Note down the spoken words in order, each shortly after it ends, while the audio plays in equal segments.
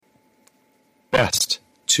Test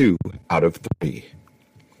 2 out of 3.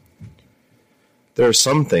 There are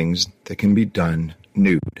some things that can be done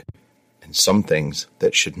nude, and some things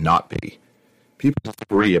that should not be. People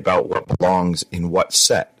agree about what belongs in what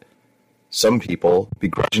set. Some people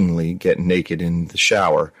begrudgingly get naked in the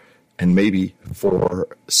shower, and maybe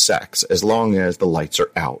for sex, as long as the lights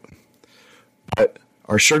are out, but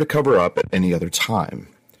are sure to cover up at any other time.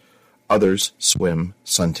 Others swim,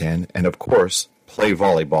 suntan, and of course, play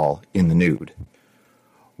volleyball in the nude.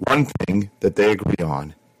 One thing that they agree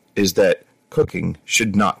on is that cooking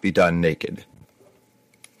should not be done naked.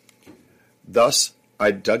 Thus, I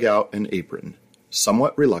dug out an apron,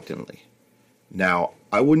 somewhat reluctantly. Now,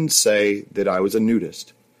 I wouldn't say that I was a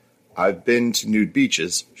nudist. I've been to nude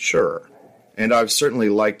beaches, sure, and I've certainly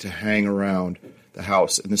liked to hang around the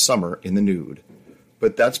house in the summer in the nude.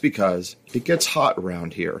 But that's because it gets hot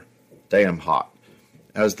around here. Damn hot.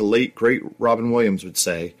 As the late, great Robin Williams would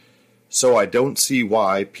say, so I don't see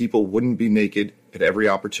why people wouldn't be naked at every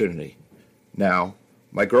opportunity. Now,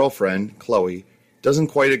 my girlfriend, Chloe, doesn't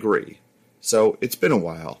quite agree, so it's been a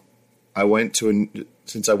while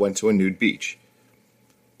since I went to a nude beach.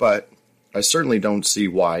 But I certainly don't see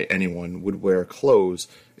why anyone would wear clothes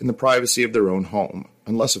in the privacy of their own home,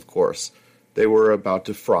 unless, of course, they were about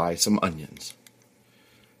to fry some onions.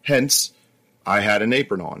 Hence, I had an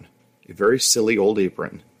apron on, a very silly old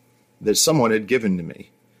apron, that someone had given to me,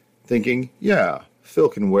 thinking, yeah, Phil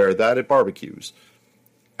can wear that at barbecues.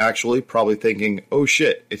 Actually, probably thinking, oh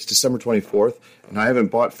shit, it's December 24th, and I haven't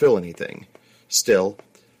bought Phil anything. Still,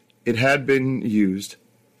 it had been used.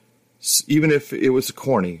 Even if it was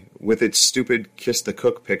corny, with its stupid Kiss the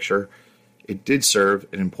Cook picture, it did serve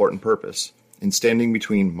an important purpose in standing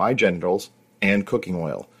between my genitals and cooking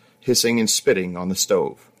oil, hissing and spitting on the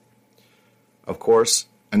stove. Of course,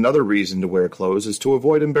 another reason to wear clothes is to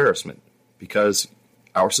avoid embarrassment, because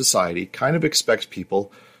our society kind of expects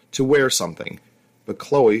people to wear something, but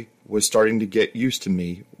Chloe was starting to get used to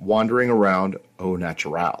me wandering around au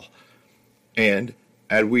naturel. And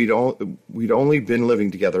as we'd only been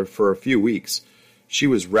living together for a few weeks, she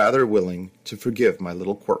was rather willing to forgive my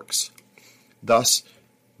little quirks. Thus,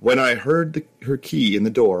 when I heard her key in the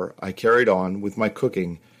door, I carried on with my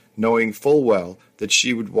cooking, knowing full well that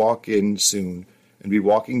she would walk in soon and be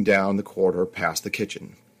walking down the corridor past the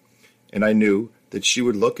kitchen. And I knew that she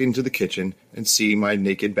would look into the kitchen and see my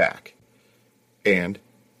naked back. And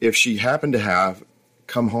if she happened to have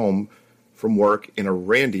come home from work in a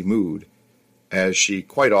randy mood, as she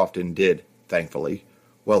quite often did, thankfully,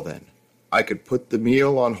 well then, I could put the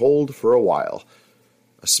meal on hold for a while.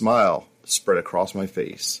 A smile spread across my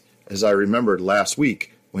face, as I remembered last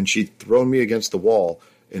week when she'd thrown me against the wall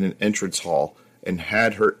in an entrance hall and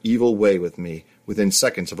had her evil way with me within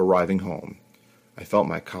seconds of arriving home. I felt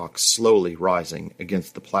my cock slowly rising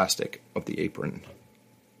against the plastic of the apron.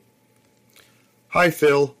 "Hi,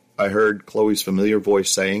 Phil," I heard Chloe's familiar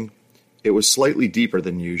voice saying. It was slightly deeper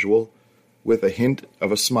than usual, with a hint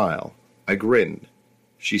of a smile. I grinned.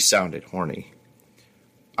 She sounded horny.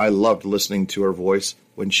 I loved listening to her voice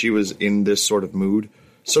when she was in this sort of mood,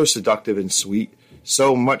 so seductive and sweet,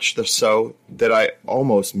 so much so that I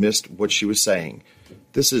almost missed what she was saying.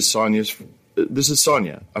 This is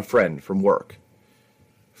Sonia, a friend from work."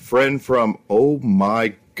 Friend from, oh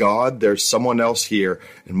my God, there's someone else here,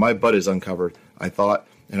 and my butt is uncovered, I thought,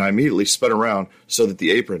 and I immediately spun around so that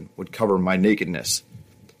the apron would cover my nakedness.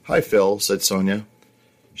 "Hi, Phil," said Sonia.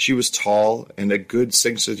 She was tall and a good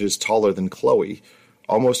 6 inches taller than Chloe,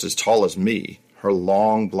 almost as tall as me. Her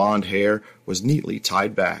long blonde hair was neatly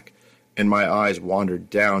tied back, and my eyes wandered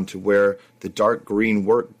down to where the dark green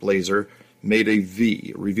work blazer made a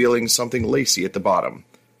V, revealing something lacy at the bottom.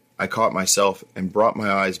 I caught myself and brought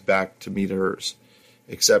my eyes back to meet hers,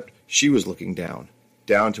 except she was looking down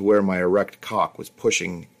to where my erect cock was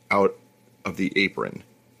pushing out of the apron.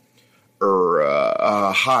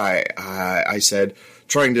 Hi, I said,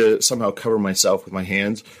 trying to somehow cover myself with my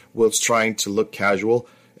hands, whilst trying to look casual,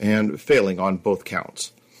 and failing on both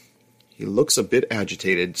counts. "He looks a bit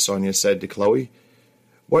agitated," Sonia said to Chloe.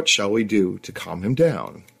 "What shall we do to calm him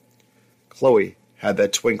down?" Chloe had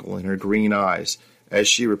that twinkle in her green eyes, as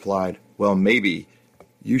she replied, "Well, maybe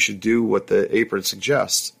you should do what the apron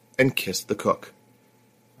suggests, and kiss the cook."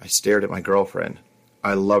 I stared at my girlfriend.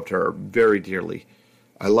 I loved her very dearly.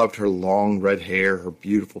 I loved her long red hair, her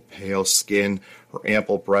beautiful pale skin, her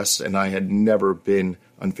ample breasts, and I had never been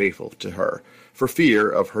unfaithful to her, for fear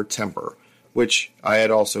of her temper, which I had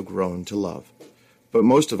also grown to love. But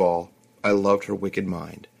most of all, I loved her wicked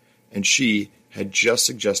mind, and she had just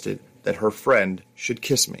suggested that her friend should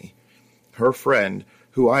kiss me. Her friend,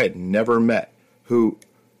 who I had never met, who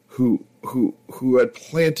had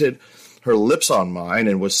planted her lips on mine,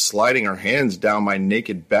 and was sliding her hands down my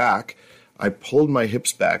naked back. I pulled my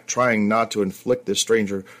hips back, trying not to inflict this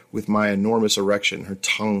stranger with my enormous erection. Her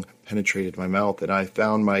tongue penetrated my mouth, and I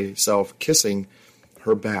found myself kissing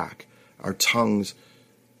her back, our tongues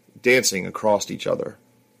dancing across each other.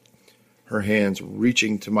 Her hands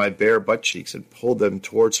reaching to my bare butt cheeks and pulled them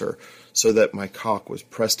towards her so that my cock was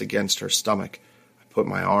pressed against her stomach. I put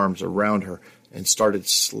my arms around her and started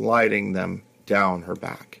sliding them down her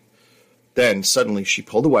back. Then suddenly she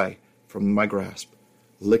pulled away from my grasp,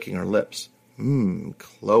 licking her lips.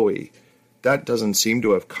 Chloe, that doesn't seem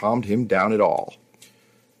to have calmed him down at all.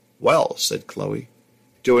 Well, said Chloe,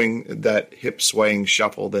 doing that hip-swaying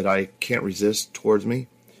shuffle that I can't resist towards me,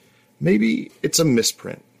 maybe it's a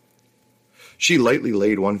misprint. She lightly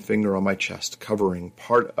laid one finger on my chest, covering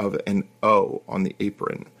part of an O on the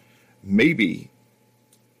apron. Maybe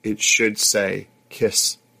it should say,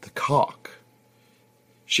 kiss the cock.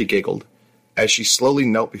 She giggled. As she slowly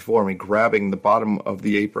knelt before me, grabbing the bottom of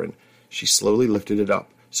the apron, she slowly lifted it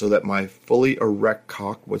up so that my fully erect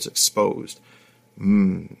cock was exposed.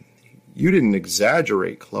 You didn't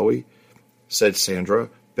exaggerate, Chloe, said Sandra,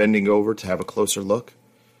 bending over to have a closer look.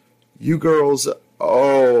 You girls,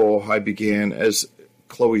 I began as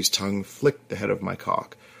Chloe's tongue flicked the head of my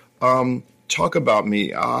cock. Talk about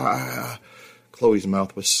me. Chloe's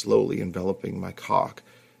mouth was slowly enveloping my cock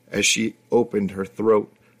as she opened her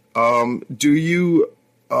throat. Do you,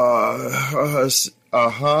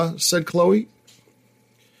 said Chloe.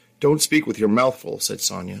 Don't speak with your mouth full, said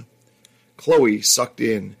Sonia. Chloe sucked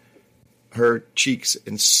in her cheeks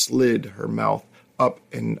and slid her mouth up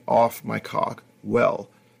and off my cock. Well,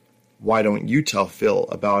 why don't you tell Phil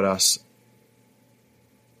about us,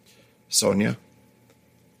 Sonia?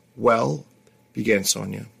 Well, began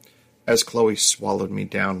Sonia, as Chloe swallowed me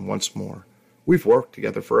down once more. We've worked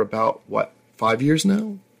together for about, 5 years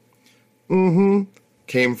now?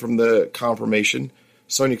 Came from the confirmation.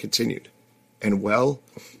 Sonia continued. And well,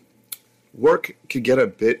 work could get a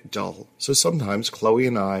bit dull, so sometimes Chloe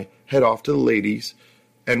and I head off to the ladies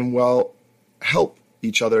and, help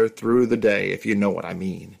each other through the day, if you know what I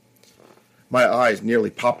mean. My eyes nearly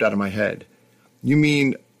popped out of my head. You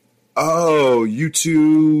mean, you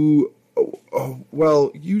two...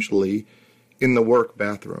 usually in the work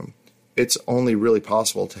bathroom. It's only really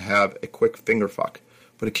possible to have a quick finger fuck,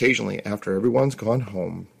 but occasionally, after everyone's gone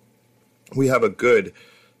home, we have a good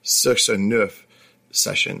 6-9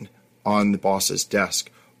 session on the boss's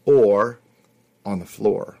desk or on the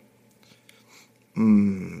floor.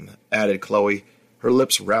 Added Chloe, her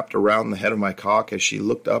lips wrapped around the head of my cock as she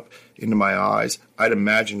looked up into my eyes. I'd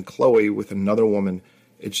imagined Chloe with another woman.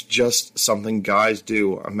 It's just something guys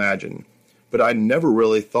do, imagine. But I never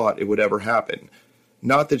really thought it would ever happen.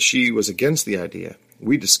 Not that she was against the idea.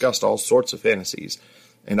 We discussed all sorts of fantasies,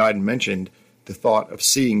 and I'd mentioned the thought of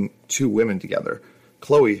seeing two women together.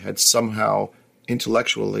 Chloe had somehow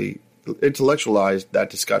intellectualized that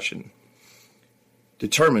discussion,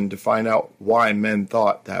 determined to find out why men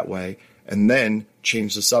thought that way, and then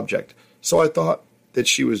change the subject. So I thought that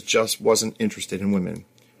she wasn't interested in women.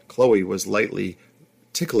 Chloe was lightly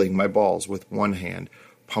tickling my balls with one hand,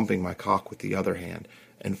 pumping my cock with the other hand,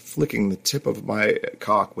 and flicking the tip of my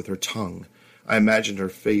cock with her tongue. I imagined her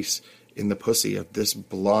face in the pussy of this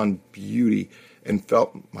blonde beauty and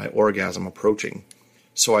felt my orgasm approaching.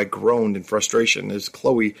 So I groaned in frustration as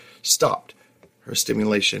Chloe stopped her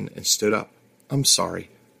stimulation and stood up. I'm sorry.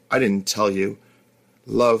 I didn't tell you,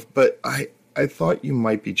 love, but I thought you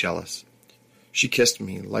might be jealous. She kissed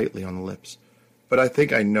me lightly on the lips. But I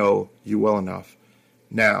think I know you well enough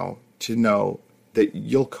now to know that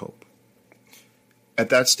you'll cope. At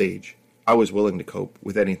that stage, I was willing to cope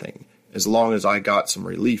with anything, as long as I got some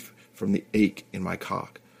relief from the ache in my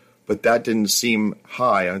cock. But that didn't seem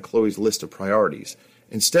high on Chloe's list of priorities.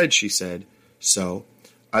 Instead, she said, so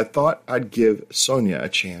I thought I'd give Sonia a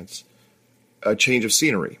change of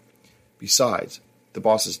scenery. Besides, the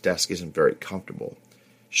boss's desk isn't very comfortable.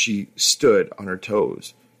 She stood on her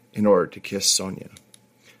toes in order to kiss Sonia.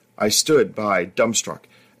 I stood by, dumbstruck,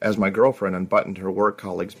 as my girlfriend unbuttoned her work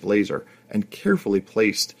colleague's blazer and carefully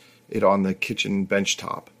placed it on the kitchen bench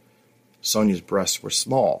top. Sonia's breasts were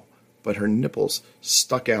small, but her nipples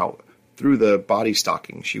stuck out through the body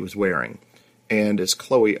stocking she was wearing, and as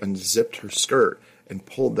Chloe unzipped her skirt and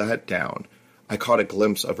pulled that down, I caught a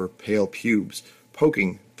glimpse of her pale pubes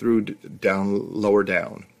poking through lower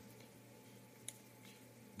down.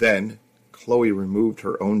 Then Chloe removed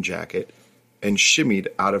her own jacket and shimmied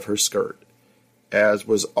out of her skirt. As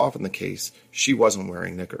was often the case, she wasn't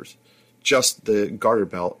wearing knickers, just the garter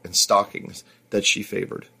belt and stockings that she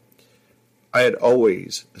favored. I had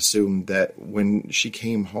always assumed that when she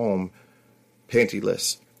came home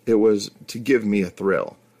pantyless. It was to give me a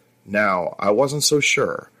thrill. Now, I wasn't so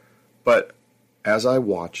sure, but as I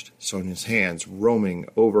watched Sonia's hands roaming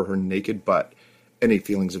over her naked butt, any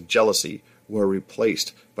feelings of jealousy were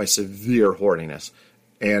replaced by severe horniness,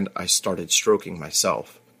 and I started stroking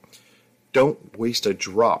myself. "Don't waste a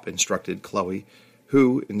drop," instructed Chloe,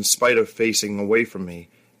 who, in spite of facing away from me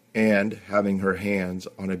and having her hands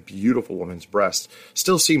on a beautiful woman's breast,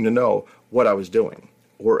 still seemed to know what I was doing.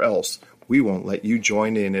 "Or else we won't let you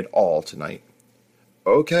join in at all tonight."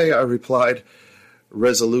 "Okay," I replied,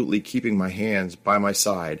 resolutely keeping my hands by my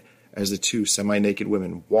side as the two semi-naked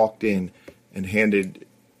women walked in and hand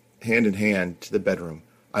in hand to the bedroom.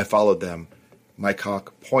 I followed them, my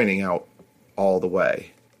cock pointing out all the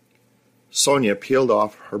way. Sonia peeled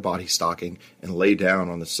off her body stocking and lay down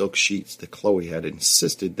on the silk sheets that Chloe had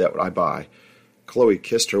insisted that I buy. Chloe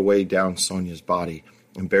kissed her way down Sonia's body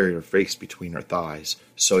and buried her face between her thighs.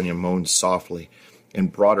 Sonia moaned softly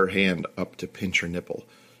and brought her hand up to pinch her nipple.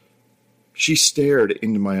 She stared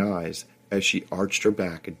into my eyes as she arched her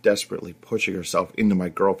back, desperately pushing herself into my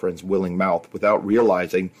girlfriend's willing mouth. Without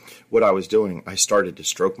realizing what I was doing, I started to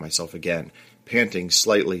stroke myself again. Panting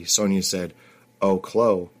slightly, Sonia said, "Oh,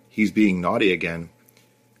 Chloe, he's being naughty again."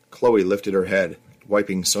 Chloe lifted her head,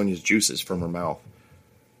 wiping Sonia's juices from her mouth.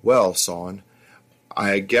 "Well, Son,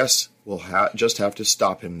 I guess we'll just have to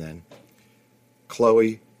stop him then,"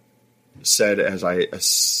 Chloe said as I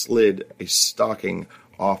slid a stocking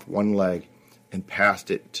off one leg and passed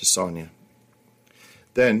it to Sonia.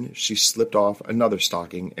 Then she slipped off another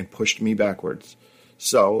stocking and pushed me backwards,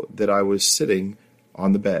 so that I was sitting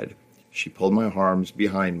on the bed. She pulled my arms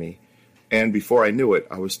behind me, and before I knew it,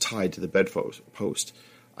 I was tied to the bedpost.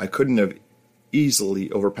 I couldn't have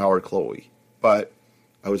easily overpowered Chloe, but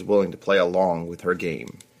I was willing to play along with her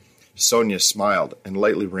game. Sonia smiled and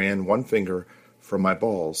lightly ran one finger from my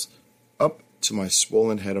balls up to my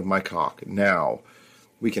swollen head of my cock. "Now,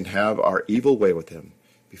 we can have our evil way with him."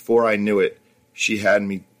 Before I knew it, she had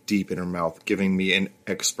me deep in her mouth, giving me an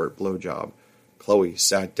expert blowjob. Chloe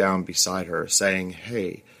sat down beside her, saying,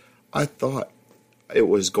 "Hey, I thought it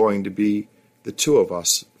was going to be the two of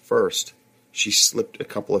us first." She slipped a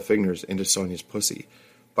couple of fingers into Sonia's pussy,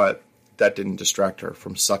 but that didn't distract her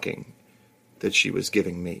from sucking that she was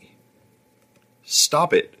giving me.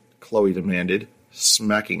 "Stop it," Chloe demanded,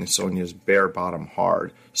 smacking Sonia's bare bottom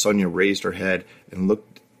hard. Sonia raised her head and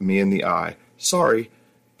looked me in the eye. "Sorry,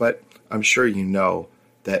 but I'm sure you know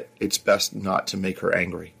that it's best not to make her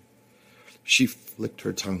angry." She flicked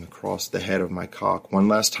her tongue across the head of my cock one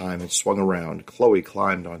last time and swung around. Chloe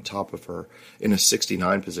climbed on top of her in a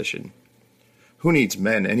 69 position. "Who needs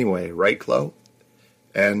men anyway, right, Chloe?"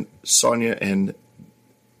 said Sonia,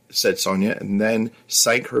 and then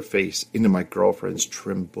sank her face into my girlfriend's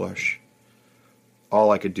trim bush.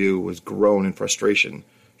 All I could do was groan in frustration.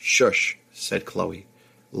 "Shush," said Chloe,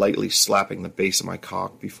 lightly slapping the base of my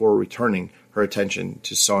cock before returning her attention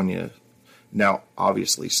to Sonia, now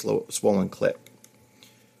obviously swollen clit.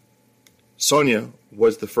 Sonia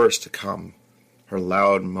was the first to come, her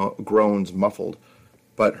loud groans muffled,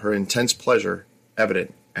 but her intense pleasure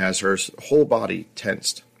evident as her whole body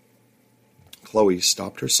tensed. Chloe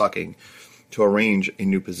stopped her sucking to arrange a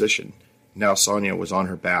new position. Now Sonia was on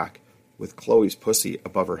her back, with Chloe's pussy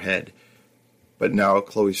above her head, but now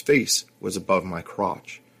Chloe's face was above my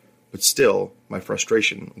crotch. But still, my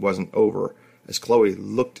frustration wasn't over, as Chloe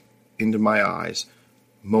looked into my eyes,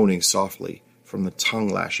 moaning softly from the tongue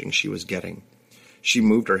lashing she was getting. She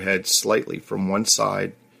moved her head slightly from one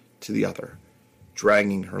side to the other,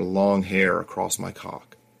 dragging her long hair across my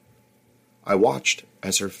cock. I watched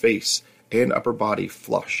as her face and upper body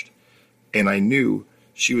flushed, and I knew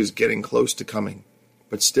she was getting close to coming,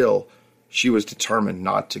 but still, she was determined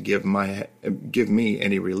not to give me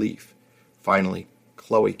any relief. Finally,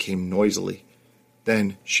 Chloe came noisily.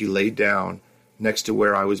 Then she lay down next to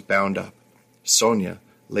where I was bound up. Sonia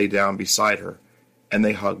lay down beside her, and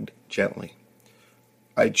they hugged gently.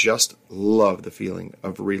 I just love the feeling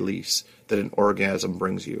of release that an orgasm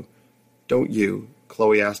brings you. "Don't you?"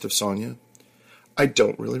 Chloe asked of Sonia. "I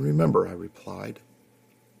don't really remember," I replied.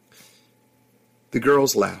 The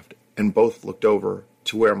girls laughed, and both looked over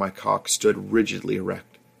to where my cock stood rigidly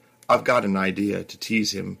erect. "I've got an idea to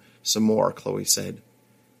tease him some more," Chloe said.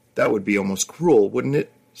 "That would be almost cruel, wouldn't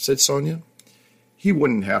it?" said Sonia. "He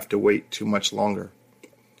wouldn't have to wait too much longer.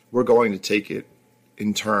 We're going to take it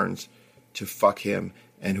in turns to fuck him,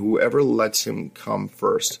 and whoever lets him come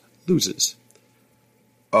first loses."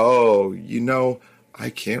 "Oh, I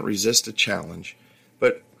can't resist a challenge.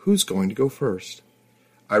 But who's going to go first?"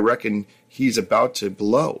 "I reckon he's about to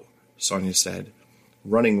blow," Sonia said,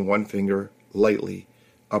 running one finger lightly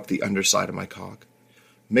up the underside of my cock.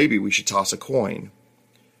 Maybe we should toss a coin.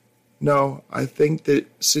 No, I think that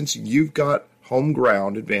since you've got home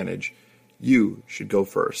ground advantage, you should go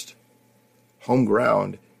first. Home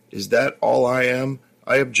ground? Is that all I am?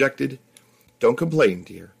 I objected. Don't complain,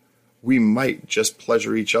 dear. We might just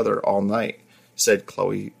pleasure each other all night, said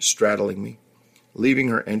Chloe, straddling me, leaving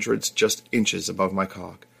her entrance just inches above my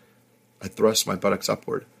cock. I thrust my buttocks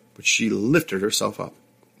upward, but she lifted herself up.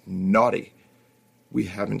 Naughty. We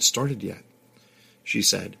haven't started yet, she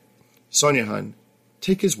said. Sonia, hun,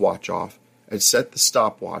 take his watch off and set the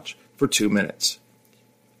stopwatch for 2 minutes.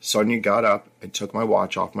 Sonia got up and took my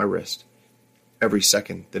watch off my wrist. Every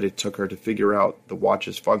second that it took her to figure out the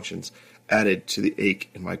watch's functions added to the ache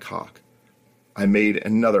in my cock. I made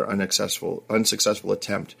another unsuccessful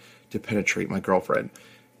attempt to penetrate my girlfriend.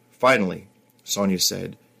 Finally, Sonia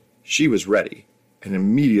said she was ready, and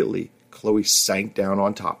immediately Chloe sank down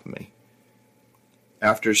on top of me.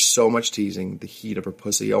 After so much teasing, the heat of her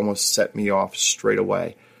pussy almost set me off straight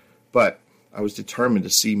away, but I was determined to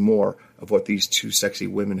see more of what these two sexy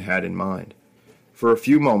women had in mind. For a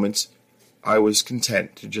few moments, I was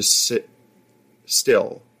content to just sit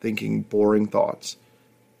still, thinking boring thoughts.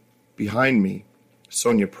 Behind me,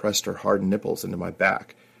 Sonia pressed her hard nipples into my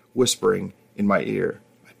back, whispering in my ear,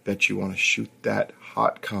 I bet you want to shoot that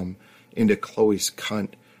hot cum into Chloe's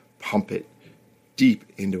cunt. Pump it deep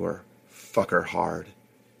into her. Fuck her hard.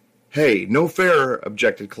 Hey, no fair,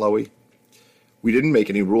 objected Chloe. We didn't make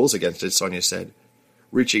any rules against it, Sonia said,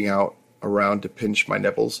 reaching out around to pinch my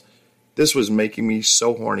nipples. This was making me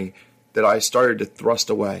so horny that I started to thrust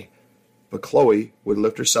away, but Chloe would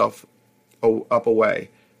lift herself up away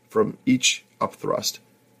from each upthrust,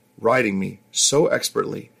 riding me so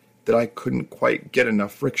expertly that I couldn't quite get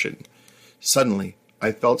enough friction. Suddenly,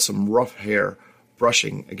 I felt some rough hair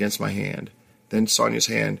brushing against my hand. Then Sonia's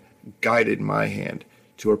hand guided my hand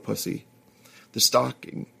to her pussy. The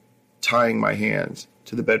stocking tying my hands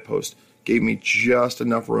to the bedpost gave me just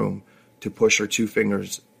enough room to push her 2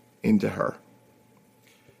 fingers into her.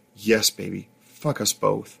 Yes, baby, fuck us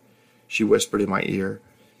both, she whispered in my ear.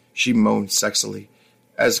 She moaned sexily.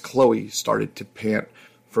 As Chloe started to pant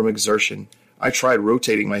from exertion, I tried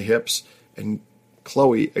rotating my hips, and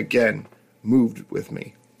Chloe again moved with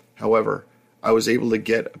me. However, I was able to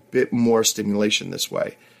get a bit more stimulation this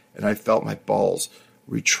way, and I felt my balls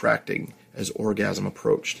retracting as orgasm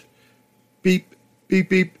approached. Beep, beep,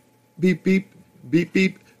 beep, beep, beep, beep,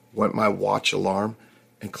 beep, went my watch alarm,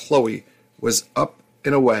 and Chloe was up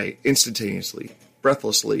and away instantaneously.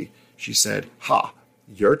 Breathlessly, she said, Ha,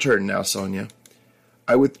 your turn now, Sonia.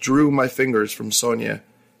 I withdrew my fingers from Sonia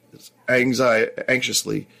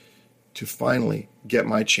anxiously to finally get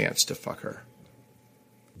my chance to fuck her.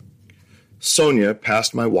 Sonia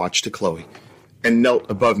passed my watch to Chloe and knelt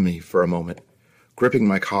above me for a moment. Gripping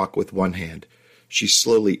my cock with one hand, she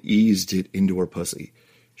slowly eased it into her pussy.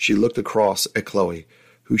 She looked across at Chloe,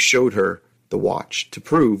 who showed her the watch. To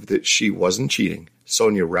prove that she wasn't cheating,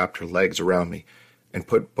 Sonia wrapped her legs around me and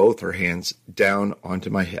put both her hands down onto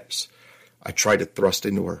my hips. I tried to thrust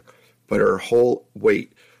into her, but her whole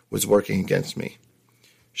weight was working against me.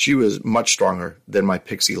 She was much stronger than my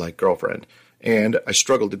pixie-like girlfriend, and I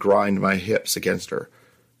struggled to grind my hips against her.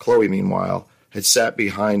 Chloe, meanwhile, had sat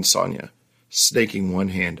behind Sonia, snaking one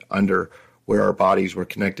hand under where our bodies were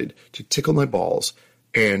connected to tickle my balls,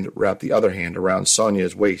 and wrapped the other hand around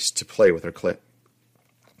Sonia's waist to play with her clit.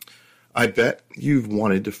 I bet you've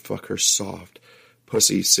wanted to fuck her soft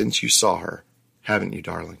pussy since you saw her, haven't you,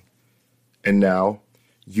 darling? And now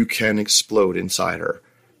you can explode inside her,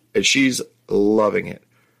 and she's loving it.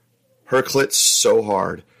 Her clit's so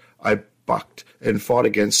hard, I bucked and fought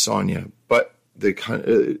against Sonia, but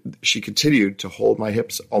she continued to hold my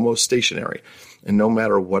hips almost stationary, and no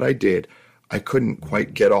matter what I did, I couldn't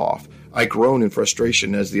quite get off. I groaned in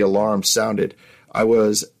frustration as the alarm sounded. I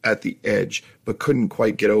was at the edge, but couldn't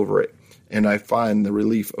quite get over it, and I find the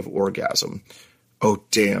relief of orgasm. Oh,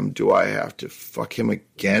 damn, do I have to fuck him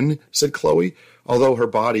again? Said Chloe, although her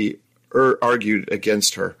body argued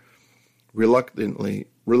against her.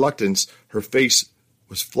 Reluctance, her face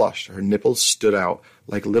was flushed, her nipples stood out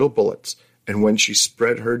like little bullets, and when she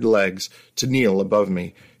spread her legs to kneel above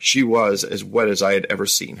me, she was as wet as I had ever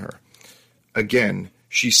seen her. Again,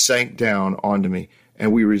 she sank down onto me,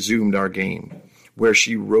 and we resumed our game, where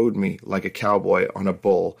she rode me like a cowboy on a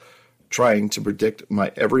bull, trying to predict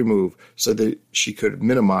my every move so that she could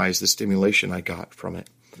minimize the stimulation I got from it.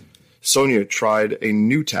 Sonia tried a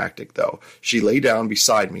new tactic, though. She lay down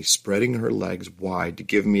beside me, spreading her legs wide to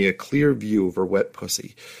give me a clear view of her wet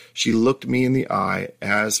pussy. She looked me in the eye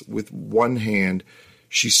as, with one hand,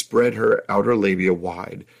 She spread her outer labia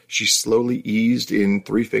wide. She slowly eased in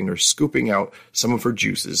 3 fingers, scooping out some of her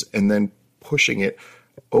juices and then pushing it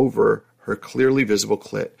over her clearly visible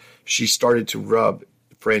clit. She started to rub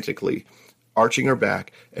frantically, arching her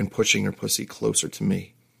back and pushing her pussy closer to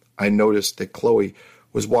me. I noticed that Chloe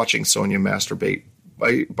was watching Sonia masturbate,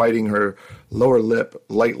 biting her lower lip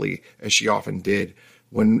lightly, as she often did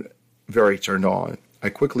when very turned on. I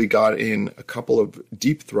quickly got in a couple of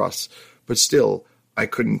deep thrusts, but still I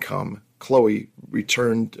couldn't come. Chloe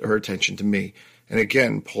returned her attention to me and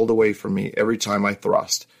again pulled away from me every time I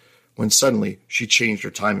thrust, when suddenly she changed her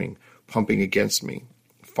timing, pumping against me.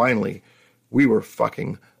 Finally, we were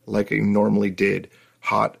fucking like I normally did,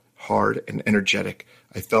 hot, hard, and energetic.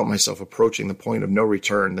 I felt myself approaching the point of no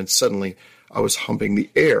return. Then suddenly I was humping the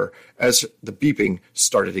air as the beeping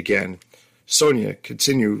started again. Sonia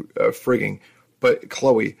continued frigging, but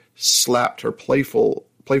Chloe slapped her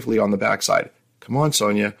playfully on the backside. "Come on,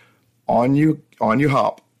 Sonia. On you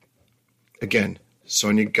hop." Again,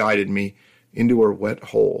 Sonia guided me into her wet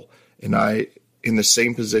hole, and I in the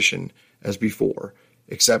same position as before,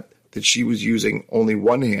 except that she was using only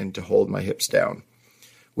one hand to hold my hips down.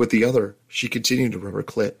 With the other, she continued to rub her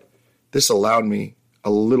clit. This allowed me a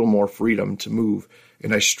little more freedom to move,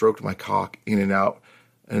 and I stroked my cock in and out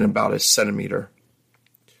in about a centimeter.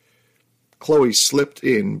 Chloe slipped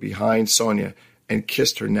in behind Sonia and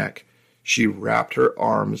kissed her neck. She wrapped her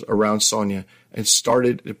arms around Sonia and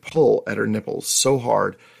started to pull at her nipples so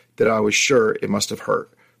hard that I was sure it must have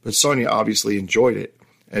hurt. But Sonia obviously enjoyed it,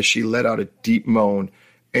 as she let out a deep moan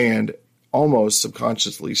and almost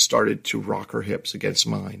subconsciously started to rock her hips against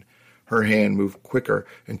mine. Her hand moved quicker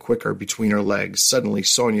and quicker between her legs. Suddenly,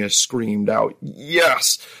 Sonia screamed out,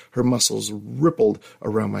 "Yes!" Her muscles rippled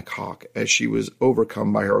around my cock as she was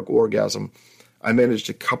overcome by her orgasm. I managed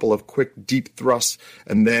a couple of quick, deep thrusts,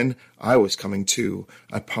 and then I was coming too.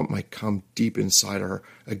 I pumped my cum deep inside her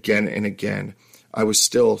again and again. I was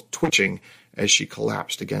still twitching as she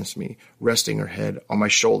collapsed against me, resting her head on my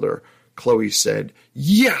shoulder. Chloe said,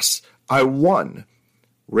 "Yes, I won."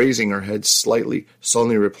 Raising her head slightly,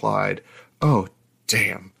 Sonia replied, "Oh,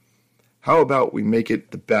 damn. How about we make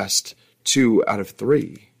it the best 2 out of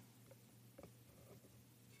 3?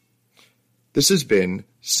 This has been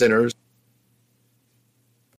Sinners